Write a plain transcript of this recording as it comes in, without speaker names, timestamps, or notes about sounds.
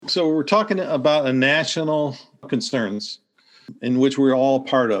So we're talking about a national concerns in which we're all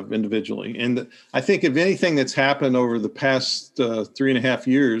part of individually. And I think if anything that's happened over the past 3.5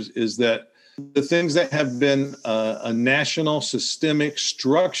 years is that the things that have been a national, systemic,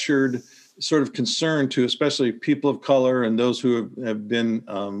 structured sort of concern to especially people of color and those who have been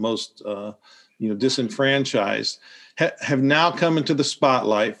most disenfranchised have now come into the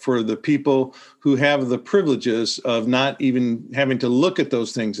spotlight for the people who have the privileges of not even having to look at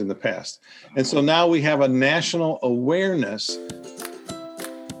those things in the past. And so now we have a national awareness.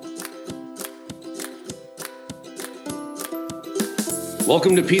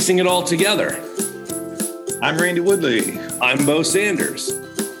 Welcome to Piecing It All Together. I'm Randy Woodley. I'm Bo Sanders.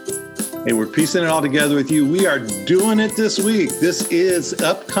 Hey, we're piecing it all together with you. We are doing it this week. This is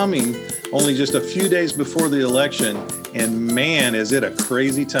upcoming only just a few days before the election. And man, is it a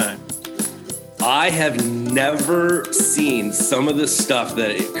crazy time. I have never seen some of the stuff that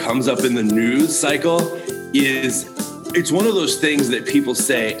it comes up in the news cycle. It's one of those things that people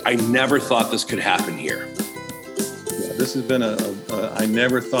say, I never thought this could happen here. Yeah, this has been I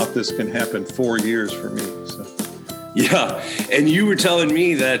never thought this can happen 4 years for me. So. Yeah, and you were telling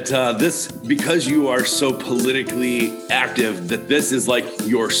me that because you are so politically active, that this is like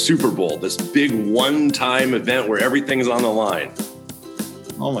your Super Bowl, this big one-time event where everything is on the line.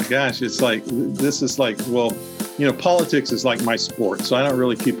 Oh my gosh, politics is like my sport. So I don't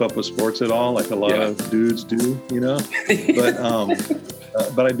really keep up with sports at all, like a lot of dudes do,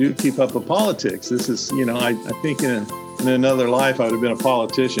 but I do keep up with politics. This is, I think in another life I would have been a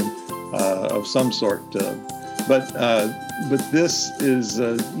politician of some sort. But this is,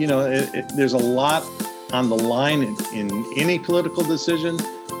 there's a lot on the line in any political decision,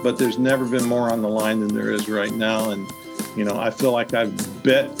 but there's never been more on the line than there is right now. And, I feel like I've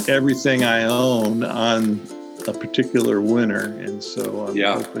bet everything I own on a particular winner. And so I'm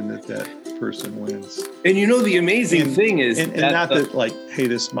hoping that person wins. And the amazing thing is... And not that like, hey,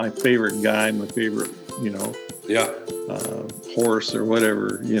 this is my favorite guy, my favorite, horse or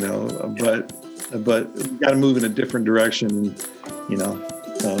whatever, but we got to move in a different direction,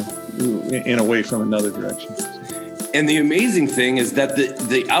 in away from another direction. And the amazing thing is that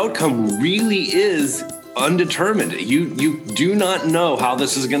the outcome really is undetermined. You do not know how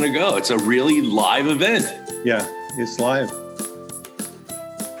this is going to go. It's a really live event. Yeah, it's live.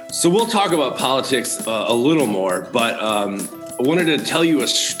 So we'll talk about politics a little more, but I wanted to tell you a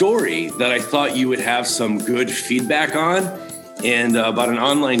story that I thought you would have some good feedback on, and about an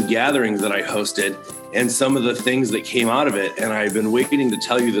online gathering that I hosted and some of the things that came out of it. And I've been waiting to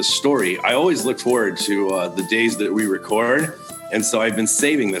tell you this story. I always look forward to the days that we record. And so I've been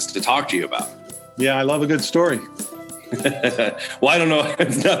saving this to talk to you about. Yeah, I love a good story. Well, I don't know.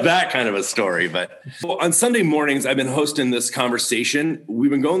 It's not that kind of a story, but on Sunday mornings, I've been hosting this conversation. We've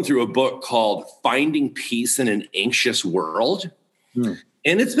been going through a book called Finding Peace in an Anxious World.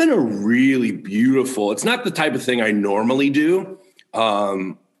 And it's been a really beautiful, it's not the type of thing I normally do.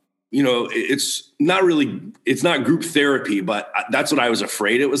 It's not group therapy, but that's what I was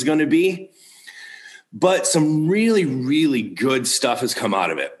afraid it was going to be. But some really, really good stuff has come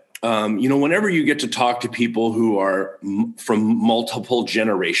out of it. Whenever you get to talk to people who are from multiple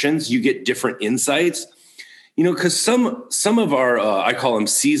generations, you get different insights, because some of our, I call them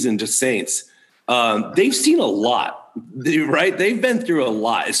seasoned saints, they've seen a lot. Right? They've been through a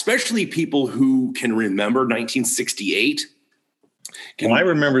lot, especially people who can remember 1968. Well, I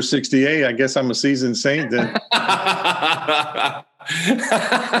remember 68. I guess I'm a seasoned saint then.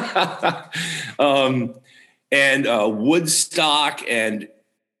 And Woodstock and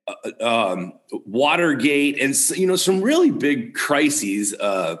Watergate and, some really big crises,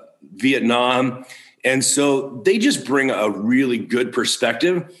 Vietnam. And so they just bring a really good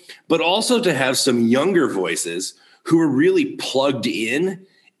perspective, but also to have some younger voices who are really plugged in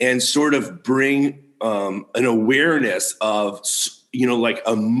and sort of bring an awareness of, like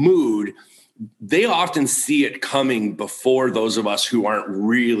a mood. They often see it coming before those of us who aren't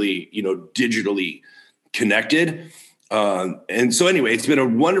really, digitally connected. And so anyway, it's been a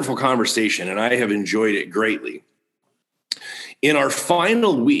wonderful conversation and I have enjoyed it greatly. In our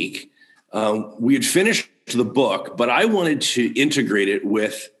final week, we had finished the book, but I wanted to integrate it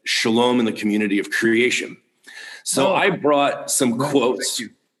with Shalom in the community of creation. So I brought some quotes.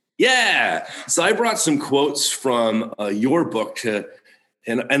 Yeah. So I brought some quotes from your book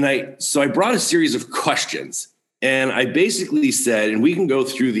I brought a series of questions, and I basically said, and we can go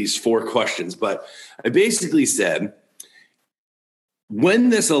through these 4 questions, but I basically said,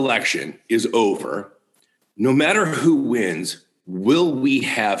 when this election is over, no matter who wins, will we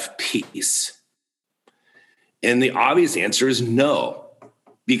have peace? And the obvious answer is no.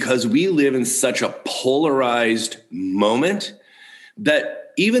 because we live in such a polarized moment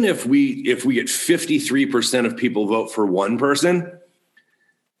that even if we get 53% of people vote for one person,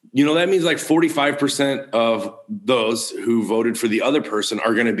 that means like 45% of those who voted for the other person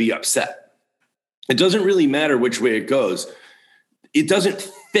are going to be upset. It doesn't really matter which way it goes. It doesn't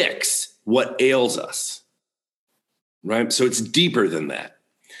fix what ails us, right? So it's deeper than that.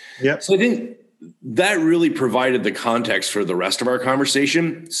 Yeah. So I think that really provided the context for the rest of our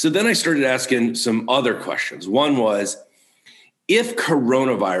conversation. So then I started asking some other questions. One was, if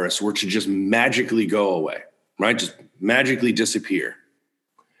coronavirus were to just magically go away, right? Just magically disappear,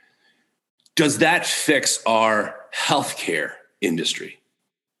 does that fix our healthcare industry?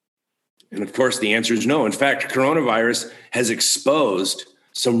 And of course, the answer is no. In fact, coronavirus has exposed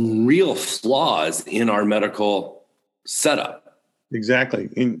some real flaws in our medical setup. Exactly.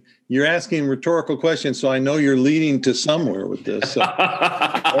 And you're asking rhetorical questions, so I know you're leading to somewhere with this. So. All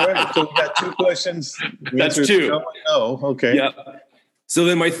right. So we've got two questions. That's two. No. Okay. Yeah. So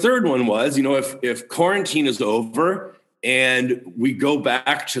then my third one was, if quarantine is over and we go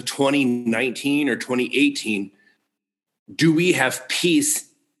back to 2019 or 2018, do we have peace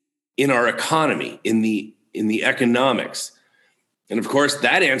in our economy, in the economics? And of course,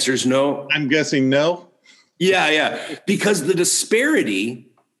 that answer is no. I'm guessing no. Yeah. Because the disparity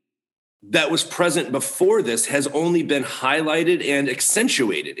that was present before this has only been highlighted and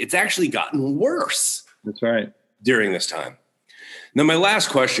accentuated. It's actually gotten worse. That's right. During this time. Now, my last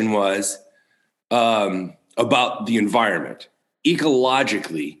question was about the environment.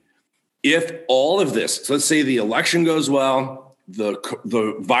 Ecologically, if all of this, so let's say the election goes well,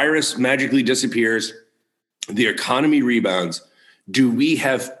 the virus magically disappears, the economy rebounds, do we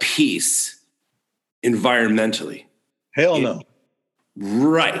have peace environmentally? Hell no.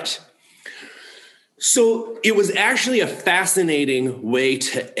 Right. So it was actually a fascinating way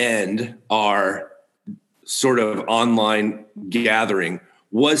to end our sort of online gathering,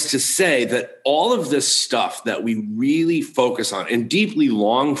 was to say that all of this stuff that we really focus on and deeply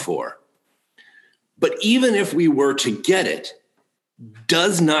long for, but even if we were to get it,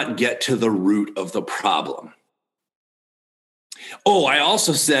 does not get to the root of the problem. Oh, I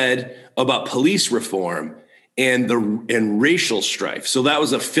also said about police reform and racial strife. So that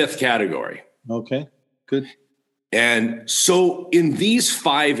was a fifth category. Okay, good. And so in these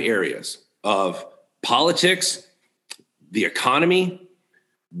 5 areas of politics, the economy,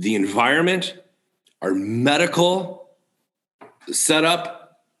 the environment, our medical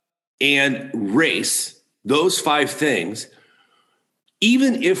setup, and race, those 5 things,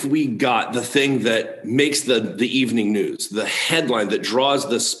 even if we got the thing that makes the evening news, the headline that draws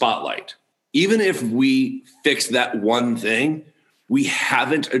the spotlight, even if we fix that one thing, we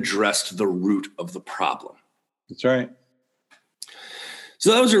haven't addressed the root of the problem. That's right.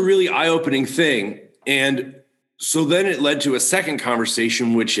 So that was a really eye-opening thing. And so then it led to a second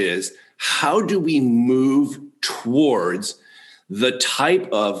conversation, which is, how do we move towards the type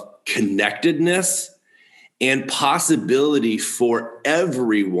of connectedness and possibility for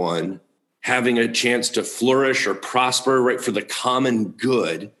everyone having a chance to flourish or prosper, right, for the common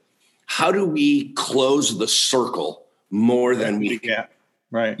good? How do we close the circle more than we can?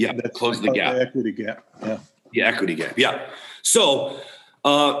 Right. Yeah, close the gap. The equity gap. Yeah. The equity gap. Yeah. So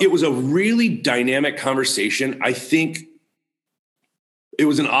it was a really dynamic conversation. I think it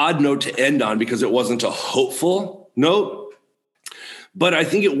was an odd note to end on because it wasn't a hopeful note, but I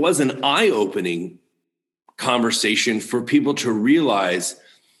think it was an eye-opening conversation for people to realize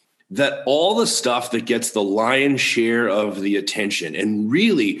that all the stuff that gets the lion's share of the attention, and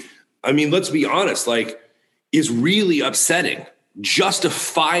really, I mean, let's be honest, is really upsetting,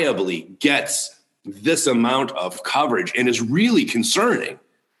 justifiably gets this amount of coverage and is really concerning.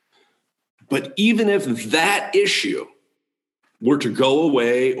 But even if that issue were to go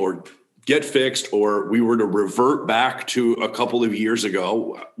away or get fixed, or we were to revert back to a couple of years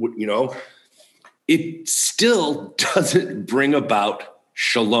ago, it still doesn't bring about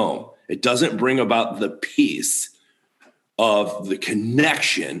shalom. It doesn't bring about the peace of the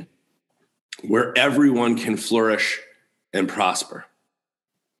connection where everyone can flourish and prosper.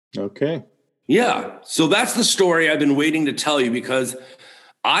 Okay. Yeah. So that's the story I've been waiting to tell you, because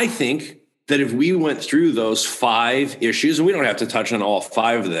I think that if we went through those 5 issues, and we don't have to touch on all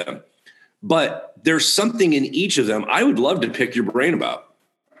 5 of them, but there's something in each of them I would love to pick your brain about.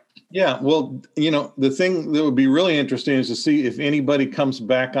 Yeah. Well, the thing that would be really interesting is to see if anybody comes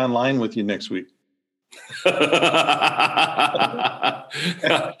back online with you next week.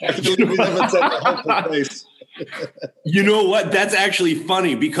 You know what? That's actually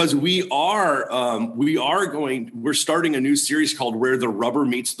funny because we're starting a new series called Where the Rubber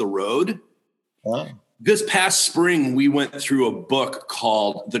Meets the Road. Wow. This past spring, we went through a book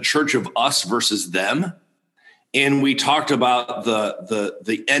called The Church of Us versus Them. And we talked about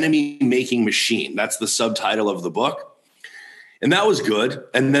the enemy making machine. That's the subtitle of the book. And that was good.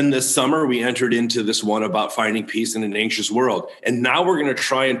 And then this summer, we entered into this one about finding peace in an anxious world. And now we're going to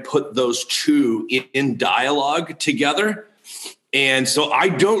try and put those two in dialogue together. And so I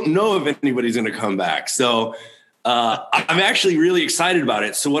don't know if anybody's going to come back. So I'm actually really excited about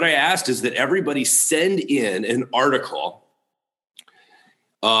it. So what I asked is that everybody send in an article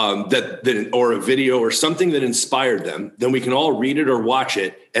that or a video or something that inspired them. Then we can all read it or watch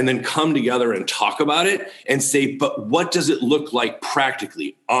it and then come together and talk about it and say, but what does it look like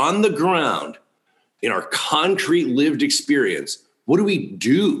practically on the ground in our concrete lived experience? What do we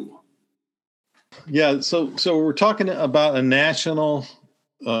do? Yeah. So we're talking about a national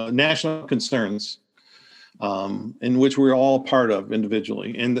concerns in which we're all part of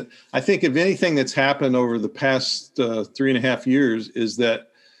individually. And I think if anything that's happened over the past 3.5 years is that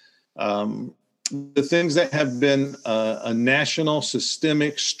the things that have been a national,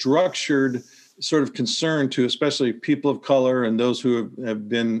 systemic, structured sort of concern to especially people of color and those who have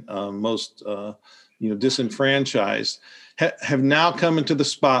been most disenfranchised have now come into the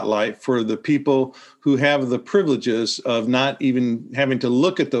spotlight for the people who have the privileges of not even having to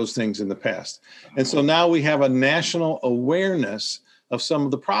look at those things in the past. And so now we have a national awareness of some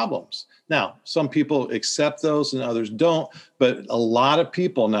of the problems. Now, some people accept those and others don't, but a lot of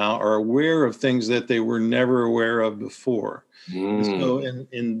people now are aware of things that they were never aware of before. And so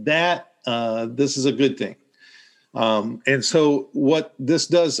in that, this is a good thing. And so what this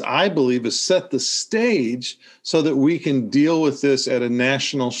does, I believe, is set the stage so that we can deal with this at a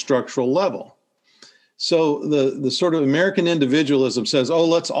national structural level. So the sort of American individualism says, oh,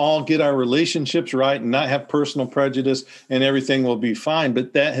 let's all get our relationships right and not have personal prejudice and everything will be fine.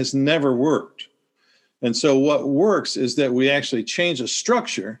 But that has never worked. And so what works is that we actually change the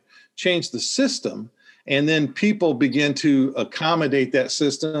structure, change the system, and then people begin to accommodate that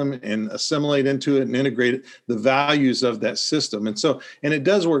system and assimilate into it and integrate the values of that system. And it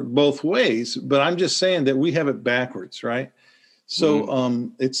does work both ways, but I'm just saying that we have it backwards, right?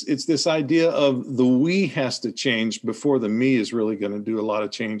 So it's this idea of the we has to change before the me is really going to do a lot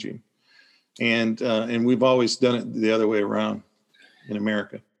of changing. And we've always done it the other way around in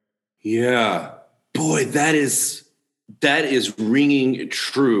America. Yeah. Boy, that is ringing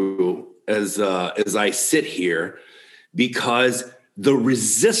true as I sit here, because the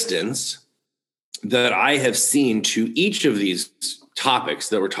resistance that I have seen to each of these topics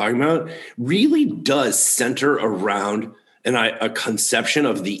that we're talking about really does center around a conception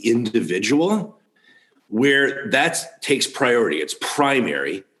of the individual, where that takes priority. It's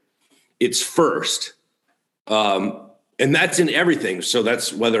primary. It's first. And that's in everything. So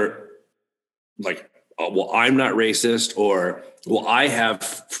that's whether I'm not racist, or I have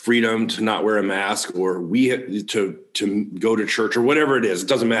freedom to not wear a mask, or we have to go to church, or whatever it is. It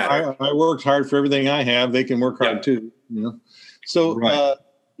doesn't matter. I worked hard for everything I have. They can work hard too. So, right.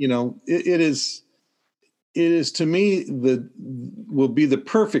 It is to me will be the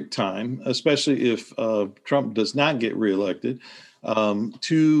perfect time, especially if Trump does not get reelected,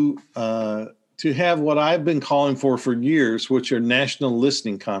 to have what I've been calling for years, which are national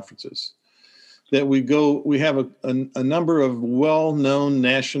listening conferences. That we have a number of well-known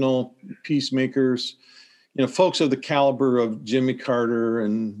national peacemakers, folks of the caliber of Jimmy Carter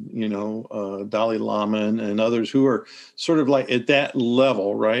and, Dalai Lama and others who are sort of like at that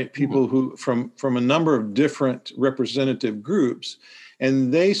level, right? People who from a number of different representative groups,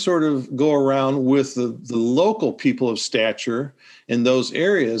 and they sort of go around with the local people of stature in those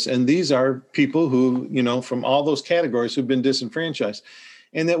areas. And these are people who, from all those categories who've been disenfranchised.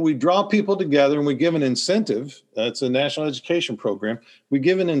 And that we draw people together and we give an incentive. It's a national education program. We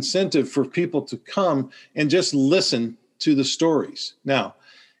give an incentive for people to come and just listen to the stories. Now,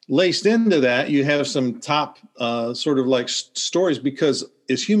 laced into that, you have some top sort of like stories, because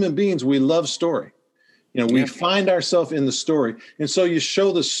as human beings, we love story. We find ourselves in the story. And so you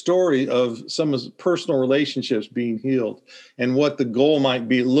show the story of some of the personal relationships being healed and what the goal might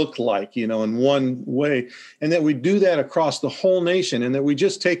look like, in one way. And that we do that across the whole nation, and that we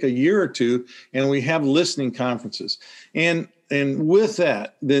just take a year or two and we have listening conferences. And with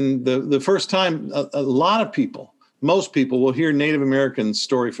that, then the first time a lot of people, most people will hear Native American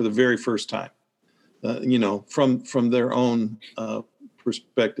story for the very first time, from their own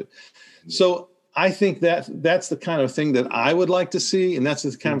perspective. So I think that's the kind of thing that I would like to see, and that's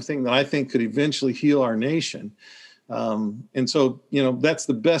the kind of thing that I think could eventually heal our nation. And so, that's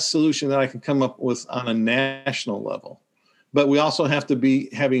the best solution that I can come up with on a national level. But we also have to be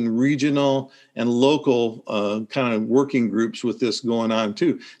having regional and local kind of working groups with this going on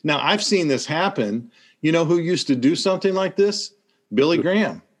too. Now, I've seen this happen. You know who used to do something like this? Billy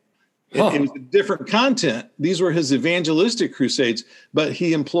Graham. It was a different content. These were his evangelistic crusades, but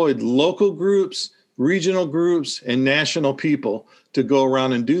he employed local groups, regional groups, and national people to go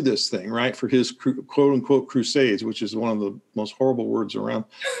around and do this thing, right? For his quote unquote crusades, which is one of the most horrible words around.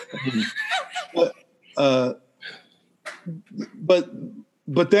 But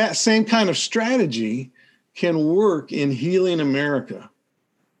that same kind of strategy can work in healing America.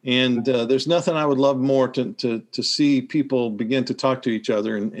 And there's nothing I would love more to see people begin to talk to each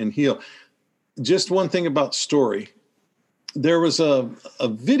other and heal. Just one thing about story. There was a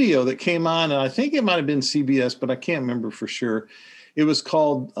video that came on, and I think it might have been CBS, but I can't remember for sure. It was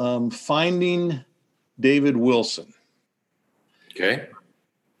called Finding David Wilson. Okay.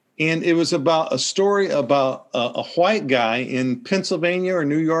 And it was about a story about a white guy in Pennsylvania or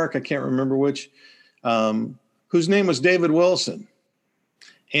New York, I can't remember which, whose name was David Wilson.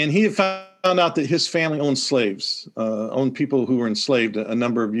 And he had found out that his family owned slaves, owned people who were enslaved a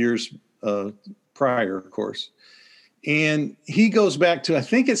number of years prior, of course. And he goes back to, I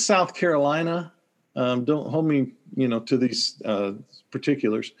think it's South Carolina. Don't hold me, to these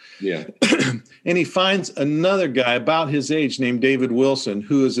particulars. Yeah. And he finds another guy about his age named David Wilson,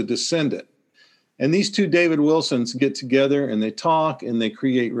 who is a descendant. And these two David Wilsons get together and they talk and they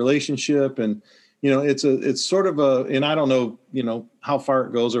create relationship. And it's sort of and I don't know, how far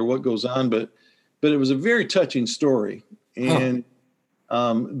it goes or what goes on, but it was a very touching story. And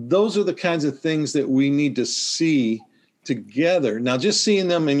those are the kinds of things that we need to see together. Now, just seeing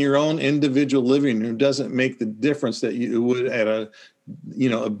them in your own individual living room doesn't make the difference that you would at a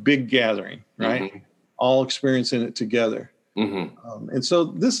big gathering, right? Mm-hmm. All experiencing it together. Mm-hmm. And so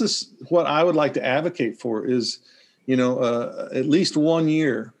this is what I would like to advocate for is, at least 1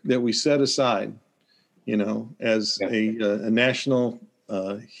 year that we set aside, as a national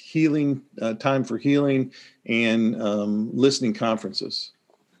healing time for healing and listening conferences.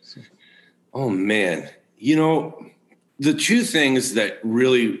 So. Oh, man. The two things that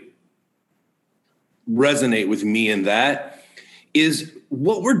really resonate with me in that is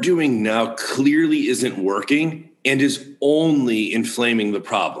what we're doing now clearly isn't working and is only inflaming the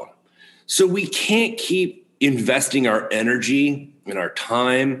problem. So we can't keep investing our energy and our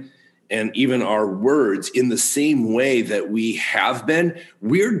time and even our words in the same way that we have been.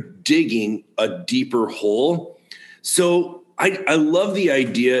 We're digging a deeper hole. So I love the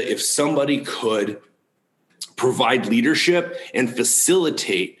idea if somebody could provide leadership and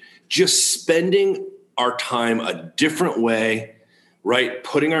facilitate just spending our time a different way, right?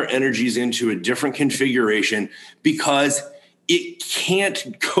 Putting our energies into a different configuration, because it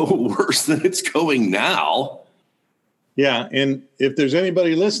can't go worse than it's going now. Yeah. And if there's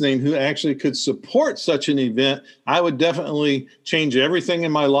anybody listening who actually could support such an event, I would definitely change everything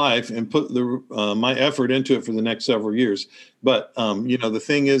in my life and put my effort into it for the next several years. But, the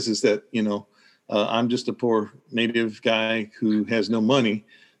thing is that, I'm just a poor native guy who has no money.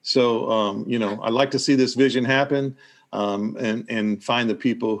 So, I'd like to see this vision happen and find the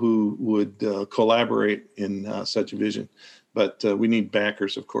people who would collaborate in such a vision. But we need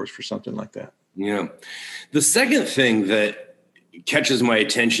backers, of course, for something like that. Yeah. The second thing that catches my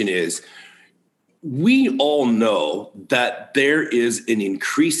attention is we all know that there is an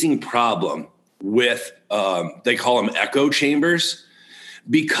increasing problem with, they call them echo chambers,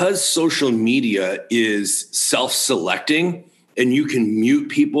 because social media is self-selecting and you can mute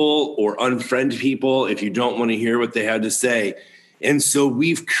people or unfriend people if you don't want to hear what they have to say. And so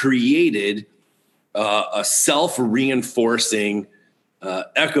we've created a self-reinforcing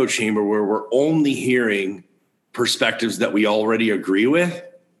echo chamber where we're only hearing perspectives that we already agree with.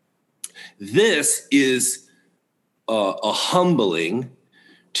 This is a humbling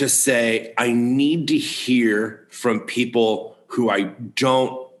to say, I need to hear from people who I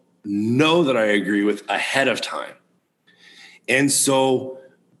don't know that I agree with ahead of time. And so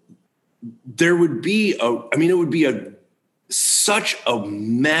there would be such a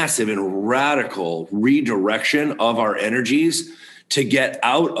massive and radical redirection of our energies to get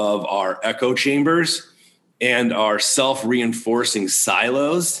out of our echo chambers and our self-reinforcing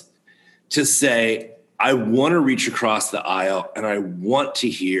silos to say, I want to reach across the aisle and I want to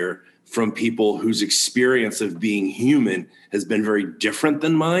hear from people whose experience of being human has been very different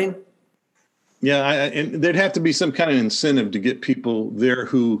than mine. Yeah, and there'd have to be some kind of incentive to get people there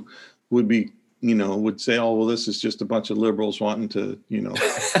who would be would say, oh, well, this is just a bunch of liberals wanting to,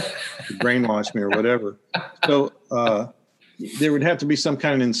 brainwash me or whatever. So there would have to be some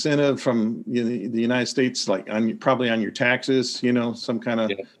kind of incentive from the United States, like probably on your taxes, some kind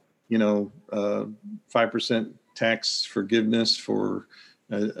of, 5% tax forgiveness for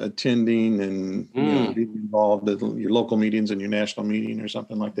attending and being involved at your local meetings and your national meeting or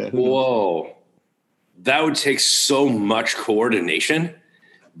something like that. Whoa. That would take so much coordination.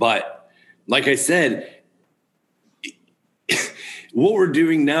 But like I said, what we're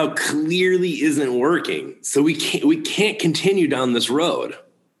doing now clearly isn't working. So we can't continue down this road.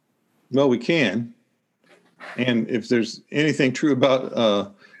 Well, we can. And if there's anything true about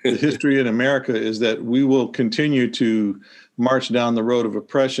the history in America, is that we will continue to march down the road of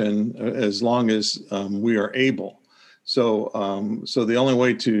oppression as long as we are able. So the only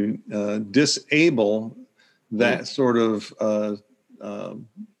way to disable that sort of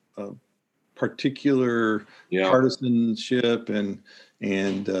particular partisanship and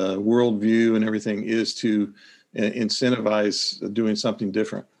worldview and everything is to incentivize doing something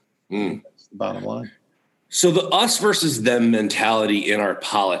different. That's the bottom line. So the us versus them mentality in our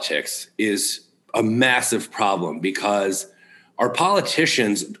politics is a massive problem because our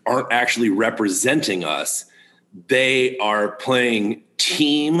politicians aren't actually representing us. They are playing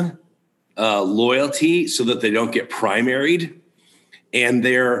team loyalty so that they don't get primaried, and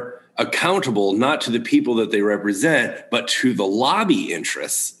they're accountable not to the people that they represent, but to the lobby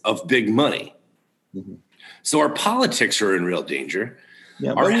interests of big money. Mm-hmm. So our politics are in real danger.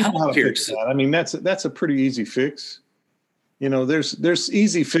 Yeah, our healthcare. I mean, that's a pretty easy fix. There's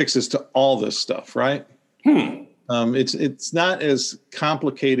easy fixes to all this stuff, right? It's not as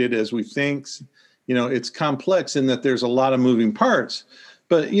complicated as we think. It's complex in that there's a lot of moving parts.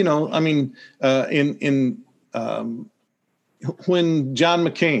 But when John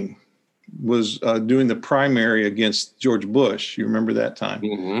McCain was doing the primary against George Bush, you remember that time?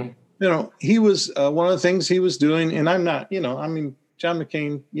 Mm-hmm. He was one of the things he was doing, and I'm not, John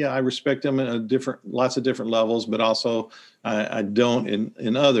McCain, I respect him at lots of different levels, but also I don't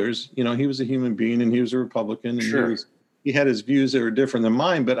in others. He was a human being and he was a Republican, and sure. he had his views that were different than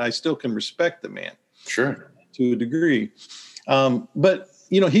mine, but I still can respect the man. Sure. To a degree. But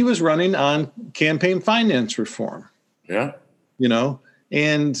he was running on campaign finance reform. Yeah.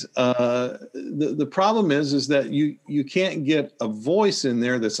 And the problem is that you can't get a voice in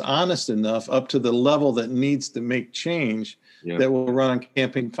there that's honest enough up to the level that needs to make change that will run on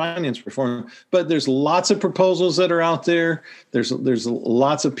campaign finance reform. But there's lots of proposals that are out there. There's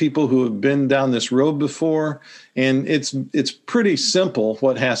lots of people who have been down this road before, and it's pretty simple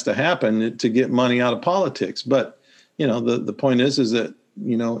what has to happen to get money out of politics. But the point is that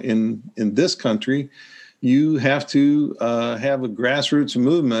in this country, you have to have a grassroots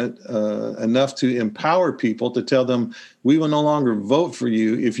movement enough to empower people to tell them, we will no longer vote for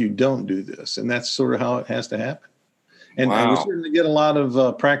you if you don't do this. And that's sort of how it has to happen. And we certainly get a lot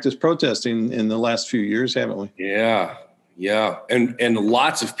of practice protesting in the last few years, haven't we? Yeah. And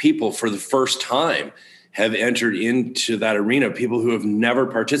lots of people for the first time have entered into that arena, people who have never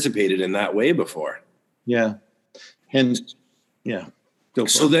participated in that way before. Yeah. And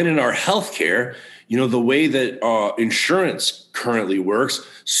so then in our healthcare, the way that insurance currently works,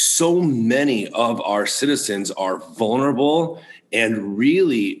 so many of our citizens are vulnerable and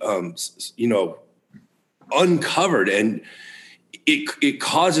really, uncovered, and it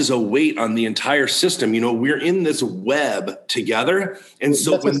causes a weight on the entire system. We're in this web together, and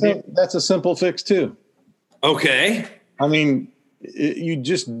so that's a simple fix too. Okay, I mean, you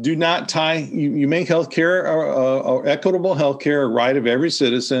just do not tie. You make healthcare or equitable healthcare a right of every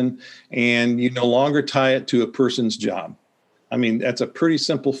citizen, and you no longer tie it to a person's job. I mean, that's a pretty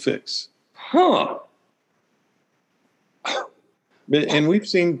simple fix. Huh. And we've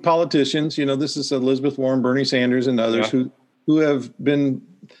seen politicians, this is Elizabeth Warren, Bernie Sanders, and others who have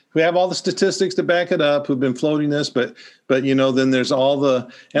all the statistics to back it up, who've been floating this, but then there's and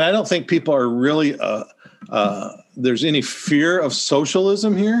I don't think people are really, there's any fear of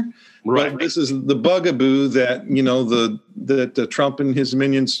socialism here. Right. But this is the bugaboo that, that Trump and his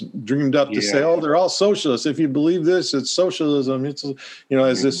minions dreamed up to say, they're all socialists. If you believe this, it's socialism. It's,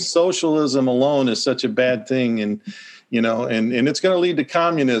 as if socialism alone is such a bad thing. And it's going to lead to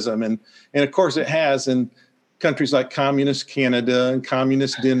communism. And of course it has in countries like communist Canada and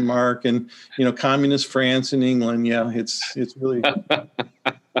communist Denmark and, communist France and England. Yeah, it's really. I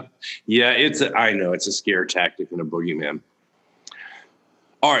know it's a scare tactic and a boogeyman.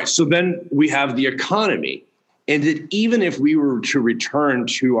 All right. So then we have the economy. And that even if we were to return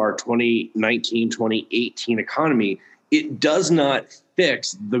to our 2019, 2018 economy, it does not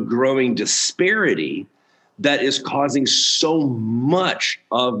fix the growing disparity that is causing so much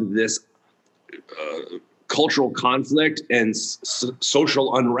of this cultural conflict and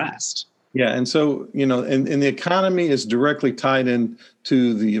social unrest. Yeah. And so, and the economy is directly tied in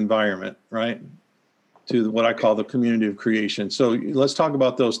to the environment, right? To what I call the community of creation. So let's talk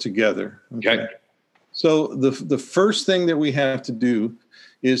about those together. Okay. So the first thing that we have to do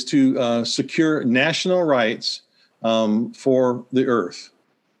is to secure national rights for the earth.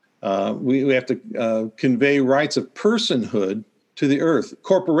 We have to convey rights of personhood to the earth.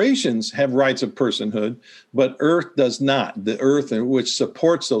 Corporations have rights of personhood, but earth does not. The earth, which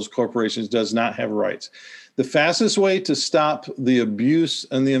supports those corporations, does not have rights. The fastest way to stop the abuse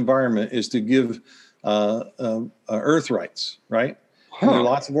in the environment is to give earth rights, right? And there are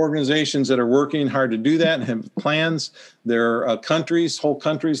lots of organizations that are working hard to do that and have plans. There are whole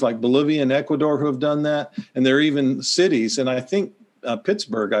countries like Bolivia and Ecuador who have done that. And there are even cities, and I think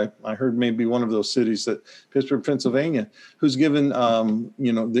Pittsburgh, I heard maybe one of those cities, that Pittsburgh, Pennsylvania, who's given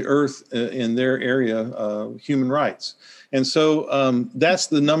the earth in their area human rights. And so that's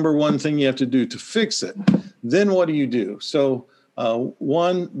the number one thing you have to do to fix it. Then what do you do? So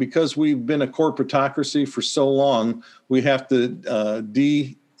one, because we've been a corporatocracy for so long, we have to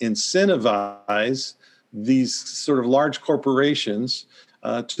de-incentivize these sort of large corporations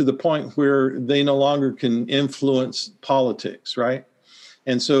to the point where they no longer can influence politics, right?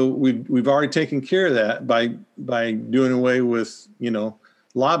 And so we've already taken care of that by doing away with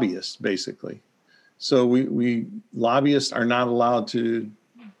lobbyists, basically. So we lobbyists are not allowed to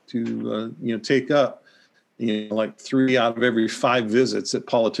take up like 3 out of every 5 visits at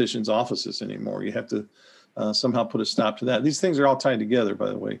politicians' offices anymore. You have to somehow put a stop to that. These things are all tied together, by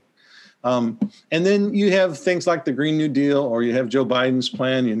the way. And then you have things like the Green New Deal, or you have Joe Biden's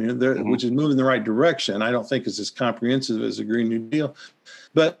plan, which is moving in the right direction. I don't think it's as comprehensive as the Green New Deal,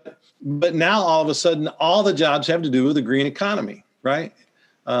 but now all of a sudden, all the jobs have to do with the green economy, right?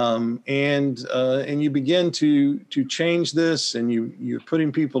 And you begin to change this, and you're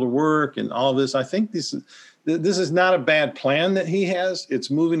putting people to work, and all of this. I think this is not a bad plan that he has. It's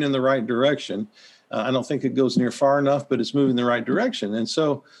moving in the right direction. I don't think it goes near far enough, but it's moving in the right direction. And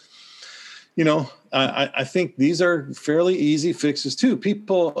so, I think these are fairly easy fixes too.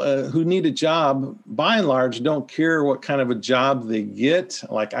 People who need a job, by and large, don't care what kind of a job they get.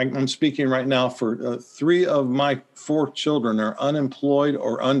 Like I'm speaking right now for 3 of my 4 children are unemployed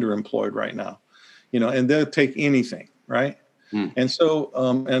or underemployed right now, and they'll take anything, right? And so,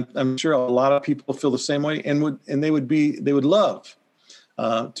 and I'm sure a lot of people feel the same way, and they would love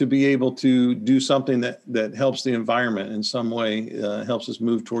to be able to do something that helps the environment in some way, helps us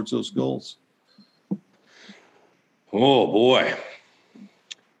move towards those goals. Oh boy.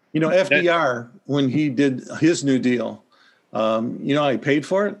 FDR, when he did his New Deal, how he paid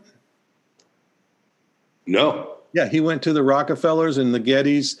for it? No. Yeah, he went to the Rockefellers and the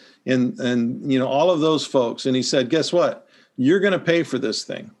Gettys and all of those folks, and he said, guess what? You're going to pay for this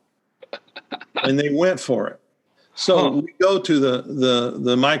thing. And they went for it. So we go to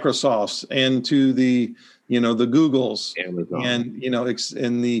the Microsofts and to the the Googles, Amazon, and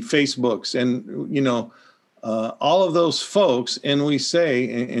and the Facebooks, and all of those folks, and we say,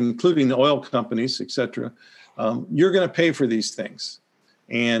 including the oil companies, et cetera, you're going to pay for these things,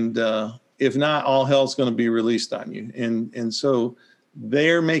 and if not, all hell's going to be released on you. And so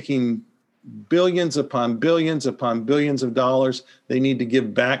they're making billions upon billions upon billions of dollars. They need to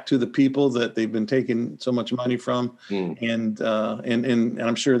give back to the people that they've been taking so much money from, and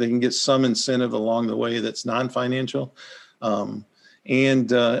I'm sure they can get some incentive along the way that's non-financial. And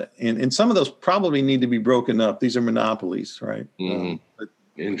some of those probably need to be broken up. These are monopolies, right? But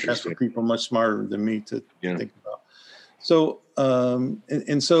that's for people much smarter than me to think about. So,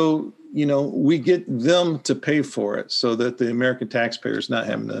 so we get them to pay for it, so that the American taxpayer is not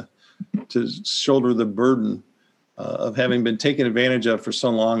having to shoulder the burden of having been taken advantage of for so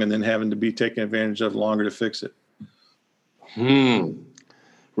long, and then having to be taken advantage of longer to fix it.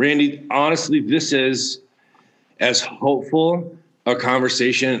 Randy, honestly, this is as hopeful a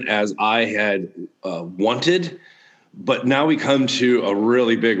conversation as I had wanted, but now we come to a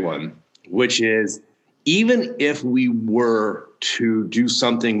really big one, which is, even if we were to do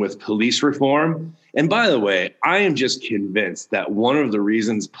something with police reform, and by the way, I am just convinced that one of the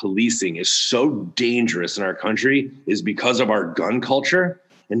reasons policing is so dangerous in our country is because of our gun culture,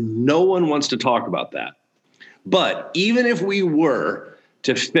 and no one wants to talk about that. But even if we were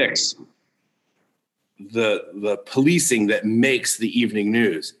to fix the policing that makes the evening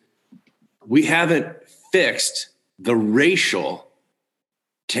news, we haven't fixed the racial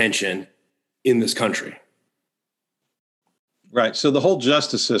tension in this country. Right. So the whole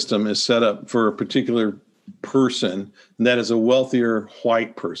justice system is set up for a particular person that is a wealthier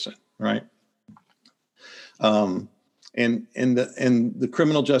white person, right? And the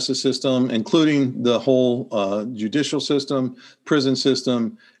criminal justice system, including the whole judicial system, prison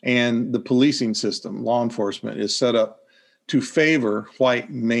system, and the policing system, law enforcement, is set up to favor white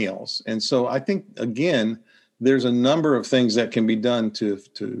males. And so I think, again, there's a number of things that can be done to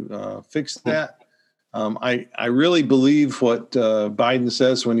fix that. I really believe what Biden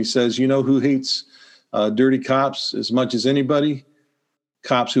says when he says, you know who hates dirty cops as much as anybody?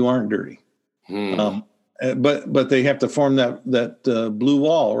 Cops who aren't dirty. But they have to form that blue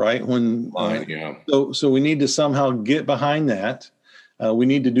wall, right? So we need to somehow get behind that. We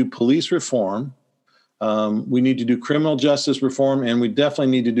need to do police reform. We need to do criminal justice reform, and we definitely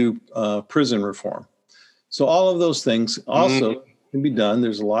need to do prison reform. So all of those things also can be done.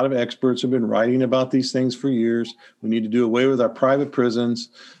 There's a lot of experts who've been writing about these things for years. We need to do away with our private prisons.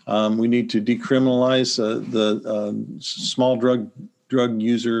 We need to decriminalize the small drug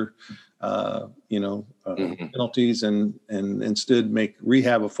user penalties and instead make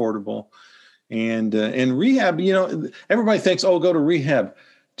rehab affordable. And rehab, everybody thinks, oh, go to rehab.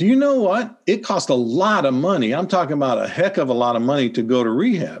 Do you know what? It costs a lot of money. I'm talking about a heck of a lot of money to go to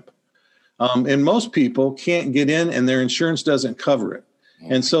rehab. And most people can't get in and their insurance doesn't cover it.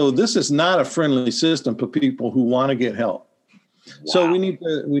 And so this is not a friendly system for people who want to get help. Wow. So we need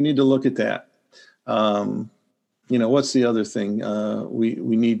to look at that. What's the other thing?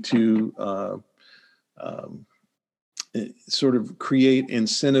 We need to sort of create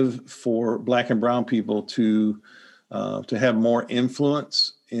incentive for Black and brown people to have more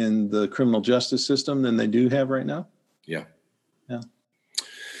influence in the criminal justice system than they do have right now. Yeah. Yeah.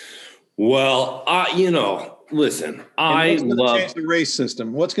 Well, listen, I love change the race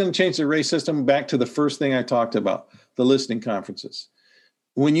system. What's going to change the race system? Back to the first thing I talked about, the listening conferences.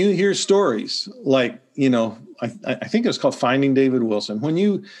 When you hear stories like, I think it was called Finding David Wilson. When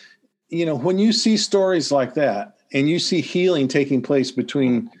you see stories like that and you see healing taking place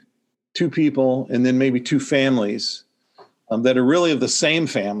between two people and then maybe two families that are really of the same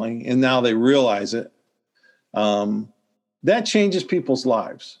family, and now they realize it, that changes people's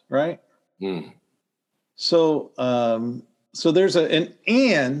lives, right? So there's the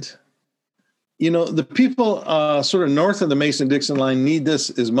people sort of north of the Mason-Dixon line need this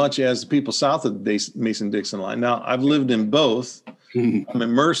as much as the people south of the Mason-Dixon line. Now, I've lived in both. I'm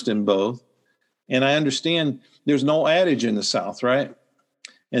immersed in both. And I understand there's no adage in the South, right?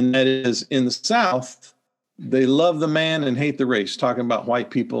 And that is, in the South, they love the man and hate the race, talking about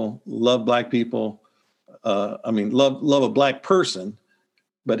white people, love Black people. Love a Black person,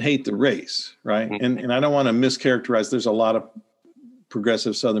 but hate the race, right? And I don't want to mischaracterize. There's a lot of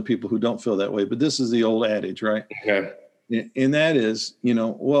progressive Southern people who don't feel that way, but this is the old adage, right? Okay. And that is,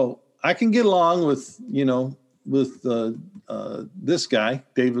 I can get along with this guy,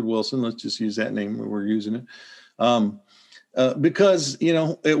 David Wilson. Let's just use that name when we're using it, because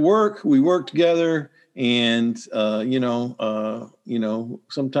at work we work together, and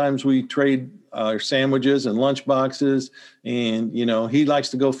sometimes we trade our sandwiches and lunch boxes, and he likes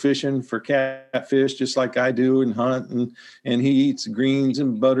to go fishing for catfish just like I do, and hunt, and he eats greens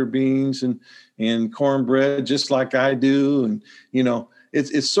and butter beans and cornbread just like I do, and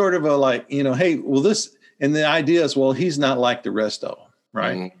it's sort of a hey, well, this, and the idea is, well, he's not like the rest of them,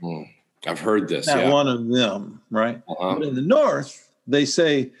 right? I've heard this. Not one of them, right? But in the North, they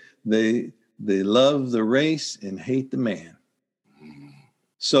say they love the race and hate the man.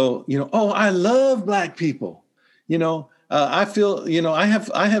 So, I love Black people. I feel, I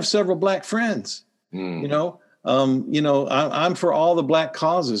have several Black friends. I'm for all the Black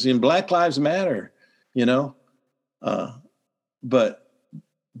causes, and Black Lives Matter, but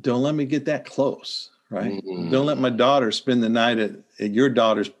don't let me get that close, right? Don't let my daughter spend the night at your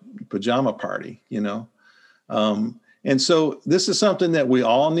daughter's pajama party, And so this is something that we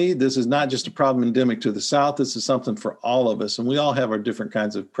all need. This is not just a problem endemic to the South. This is something for all of us. And we all have our different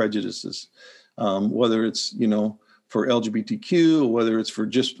kinds of prejudices, whether it's, for LGBTQ, whether it's for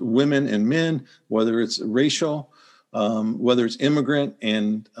just women and men, whether it's racial, whether it's immigrant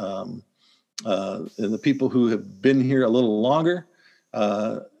and the people who have been here a little longer.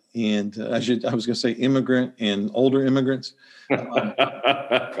 I was going to say immigrant and older immigrants.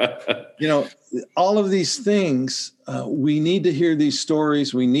 All of these things, we need to hear these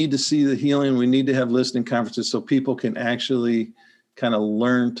stories. We need to see the healing. We need to have listening conferences so people can actually kind of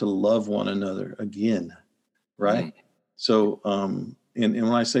learn to love one another again, right? So, and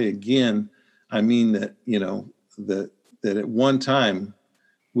when I say again, I mean that, that at one time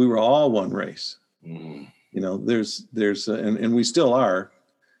we were all one race. and we still are.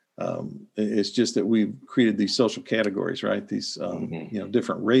 It's just that we've created these social categories, right? These,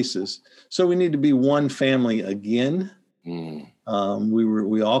 different races. So we need to be one family again.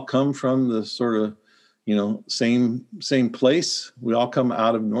 We all come from the sort of, same place. We all come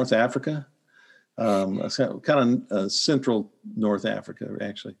out of North Africa, kind of central North Africa,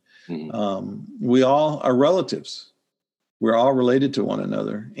 actually. We all are relatives. We're all related to one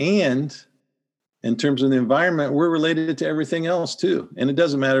another. And in terms of the environment, we're related to everything else too. And it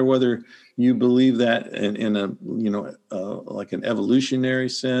doesn't matter whether you believe that in a, like an evolutionary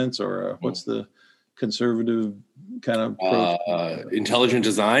sense, or what's the conservative kind of approach? Intelligent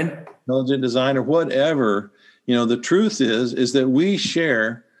design, or whatever. The truth is that we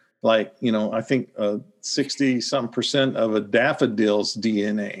share, like, I think 60% of a daffodil's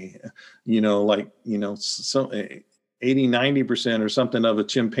DNA, so 80-90% or something of a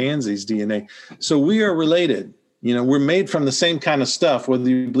chimpanzee's DNA. So we are related. We're made from the same kind of stuff, whether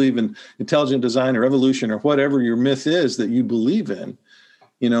you believe in intelligent design or evolution or whatever your myth is that you believe in.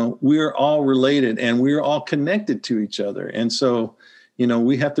 We're all related and we're all connected to each other. And so,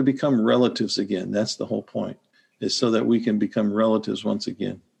 we have to become relatives again. That's the whole point, is so that we can become relatives once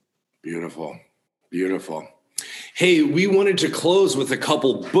again. Beautiful. Beautiful. Hey, we wanted to close with a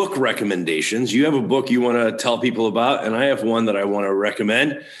couple book recommendations. You have a book you want to tell people about, and I have one that I want to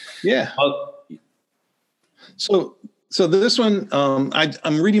recommend. Yeah. So this one,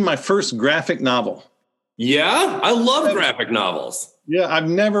 I'm reading my first graphic novel. Yeah, I love graphic novels. Yeah, I've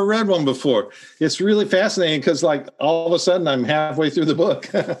never read one before. It's really fascinating because, like, all of a sudden I'm halfway through the book.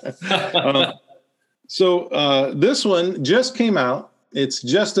 So this one just came out. It's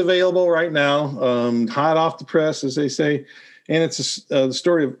just available right now, hot off the press, as they say. And it's the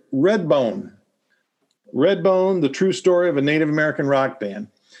story of Redbone. Redbone, the true story of a Native American rock band.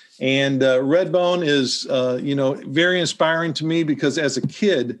 And Redbone is, very inspiring to me because as a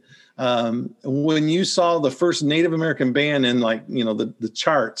kid, when you saw the first Native American band in, like, the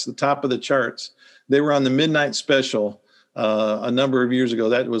charts, the top of the charts, they were on the Midnight Special a number of years ago.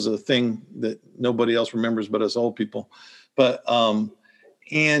 That was a thing that nobody else remembers but us old people. But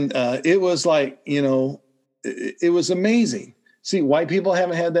it was like, it was amazing. See, white people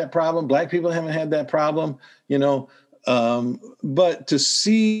haven't had that problem. Black people haven't had that problem, but to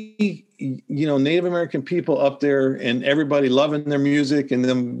see, Native American people up there and everybody loving their music and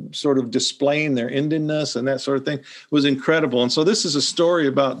them sort of displaying their Indianness and that sort of thing was incredible. And so this is a story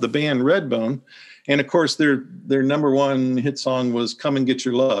about the band Redbone. And of course, their number one hit song was Come and Get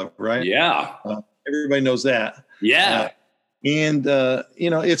Your Love, right? Yeah. Everybody knows that. Yeah. And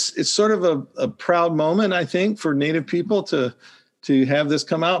it's sort of a proud moment, I think, for Native people to have this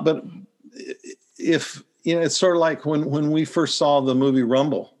come out. But if it's sort of like when we first saw the movie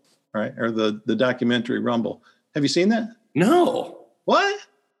Rumble, right, or the documentary Rumble. Have you seen that? No. What?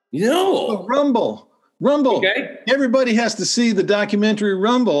 No. Oh, Rumble. Okay. Everybody has to see the documentary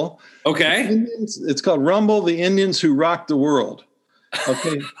Rumble. Okay. It's called Rumble: The Indians Who Rocked the World.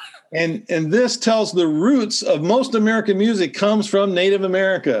 Okay. And this tells the roots of most American music comes from Native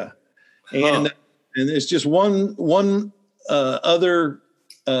America. And it's just one other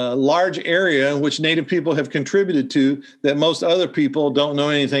large area in which Native people have contributed to that most other people don't know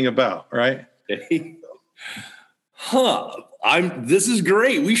anything about, right? This is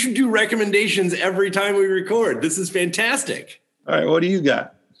great. We should do recommendations every time we record. This is fantastic. All right, what do you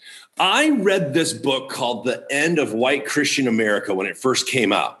got? I read this book called The End of White Christian America when it first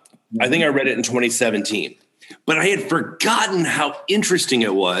came out. I think I read it in 2017, but I had forgotten how interesting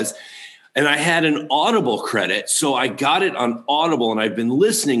it was. And I had an Audible credit, so I got it on Audible, and I've been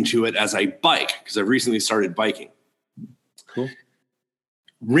listening to it as I bike because I've recently started biking. Cool.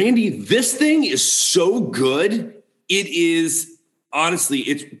 Randy, this thing is so good. It is, honestly,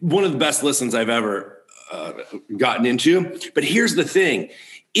 it's one of the best listens I've ever gotten into. But here's the thing.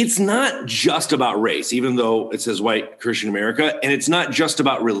 It's not just about race, even though it says white Christian America, and it's not just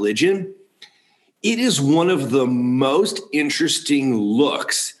about religion. It is one of the most interesting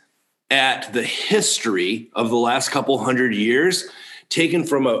looks at the history of the last couple hundred years, taken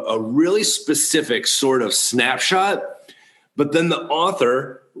from a really specific sort of snapshot. But then the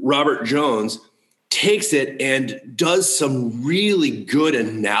author, Robert Jones, takes it and does some really good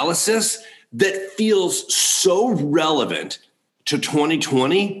analysis that feels so relevant to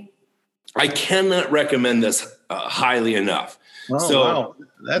 2020. I cannot recommend this highly enough. Oh, wow.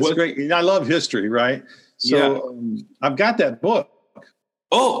 That's great. I love history, right? So I've got that book.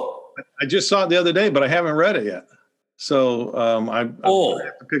 Oh, I just saw it the other day, but I haven't read it yet. So I have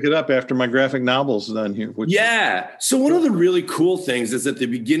to pick it up after my graphic novel's done here. So one of the really cool things is at the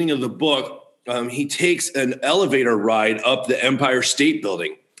beginning of the book, he takes an elevator ride up the Empire State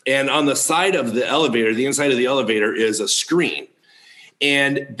Building. And on the side of the elevator, the inside of the elevator is a screen.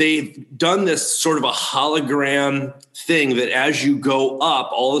 And they've done this sort of a hologram thing that as you go up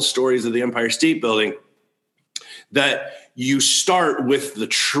all the stories of the Empire State Building, that you start with the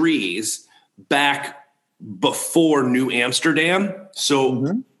trees back before New Amsterdam.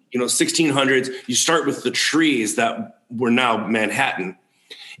 So, 1600s, you start with the trees that were now Manhattan.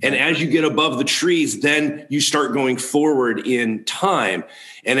 And as you get above the trees, then you start going forward in time.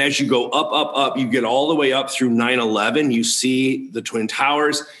 And as you go up, you get all the way up through 9/11. You see the Twin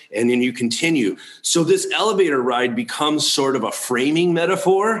Towers, and then you continue. So this elevator ride becomes sort of a framing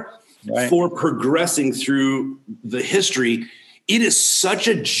metaphor for progressing through the history. It is such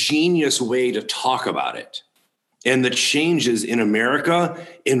a genius way to talk about it and the changes in America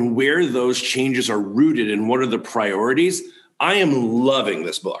and where those changes are rooted and what are the priorities. I am loving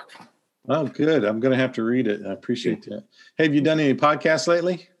this book. Oh, good. I'm going to have to read it. I appreciate that. Hey, have you done any podcasts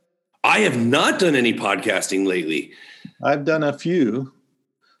lately? I have not done any podcasting lately. I've done a few.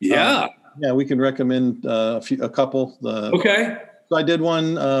 Yeah. We can recommend a couple. Okay. So I did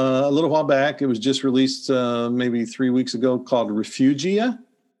one a little while back. It was just released maybe 3 weeks ago called Refugia,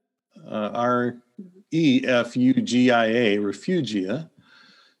 Refugia, Refugia.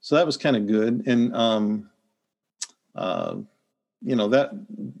 So that was kind of good. And,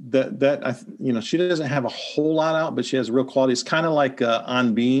 she doesn't have a whole lot out, but she has real quality. It's kind of like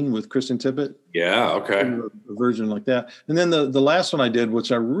On Being with Kristen Tippett. Yeah. Okay. A version like that. And then the last one I did,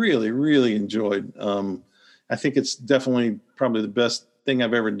 which I really, really enjoyed. I think it's definitely probably the best thing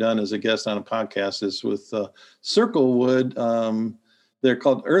I've ever done as a guest on a podcast is with Circlewood. They're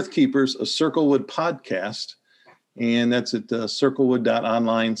called Earth Keepers, a Circlewood podcast. And that's at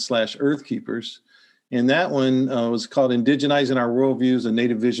circlewood.online/earthkeepers. And that one was called Indigenizing Our Worldviews, a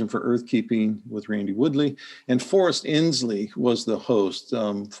Native Vision for Earthkeeping with Randy Woodley. And Forrest Inslee was the host.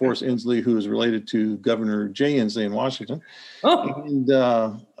 Forrest Inslee, who is related to Governor Jay Inslee in Washington. Oh. And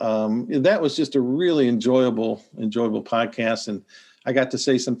that was just a really enjoyable podcast. And I got to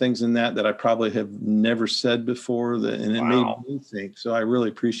say some things in that I probably have never said before, and it made me think. So I really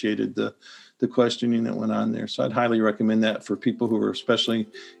appreciated the questioning that went on there. So I'd highly recommend that for people who are especially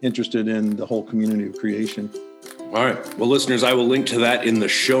interested in the whole community of creation. All right. Well, listeners, I will link to that in the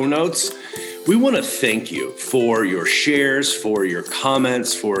show notes. We want to thank you for your shares, for your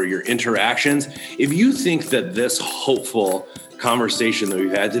comments, for your interactions. If you think that this hopeful conversation that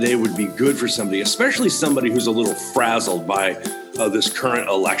we've had today would be good for somebody, especially somebody who's a little frazzled by this current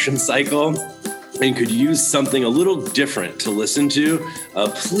election cycle, and could use something a little different to listen to,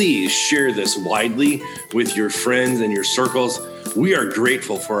 please share this widely with your friends and your circles. We are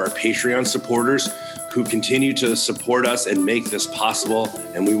grateful for our Patreon supporters who continue to support us and make this possible.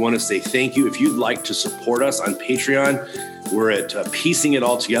 And we want to say thank you. If you'd like to support us on Patreon, we're at Piecing It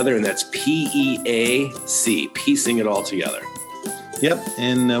All Together, and that's PEAC, Piecing It All Together. Yep,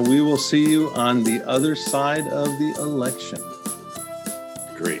 and we will see you on the other side of the election.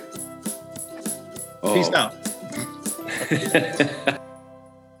 Great. Peace out.